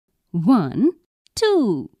1,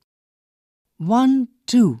 2. 1,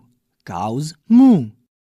 2. Cows moo.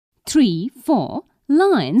 3, 4.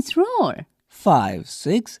 Lions roar. 5,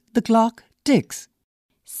 6. The clock ticks.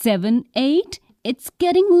 7, 8. It's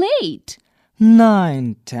getting late.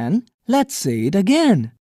 9, 10. Let's say it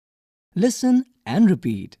again. Listen and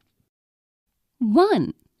repeat.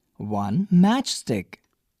 1, 1 matchstick.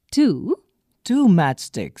 2, 2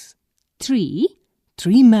 matchsticks. 3,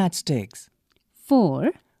 3 matchsticks.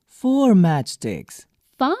 4, 4 matchsticks.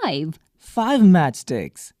 5, 5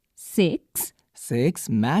 matchsticks. 6, 6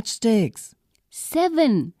 matchsticks.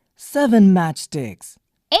 7, 7 matchsticks.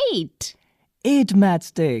 8, 8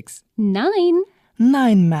 matchsticks. 9,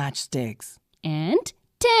 9 matchsticks. and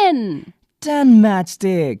 10. 10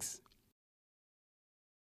 matchsticks.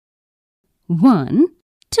 1,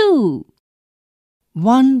 2.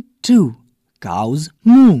 1, 2. Cows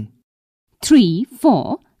moo. 3,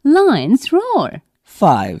 4. Lions roar.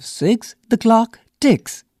 5, 6. The clock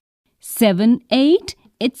ticks. 7, 8.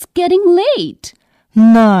 It's getting late.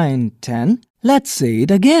 9, 10. Let's say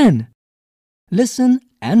it again. Listen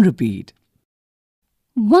and repeat.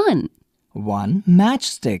 1, 1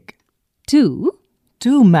 matchstick. 2,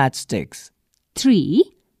 2 matchsticks. 3,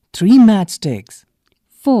 3 matchsticks.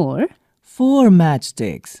 4, 4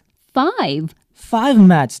 matchsticks. 5, 5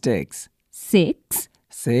 matchsticks. 6,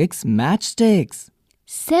 6 matchsticks.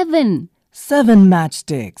 7, 7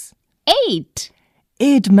 matchsticks. 8,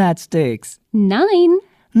 8 matchsticks. 9,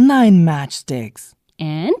 9 matchsticks.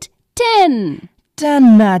 and 10. 10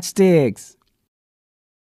 matchsticks.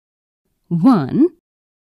 1,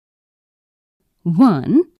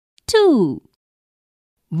 1, 2.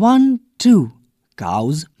 1, 2.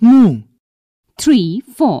 Cows moo. 3,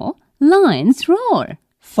 4. Lions roar.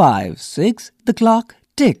 5, 6. The clock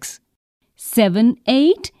ticks. 7,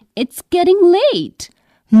 8. It's getting late.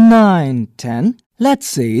 9, 10. Let's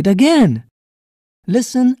say it again.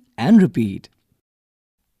 Listen and repeat.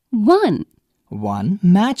 1, 1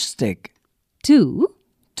 matchstick. 2,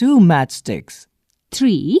 2 matchsticks.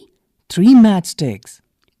 3, 3 matchsticks.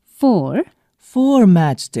 4, 4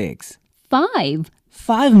 matchsticks. 5,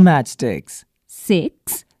 5 matchsticks.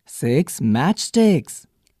 6, 6 matchsticks.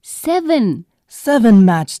 7, 7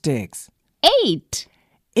 matchsticks. 8,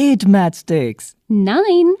 8 matchsticks.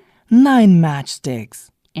 9, 9 matchsticks.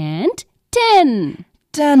 and 10.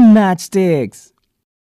 10 matchsticks.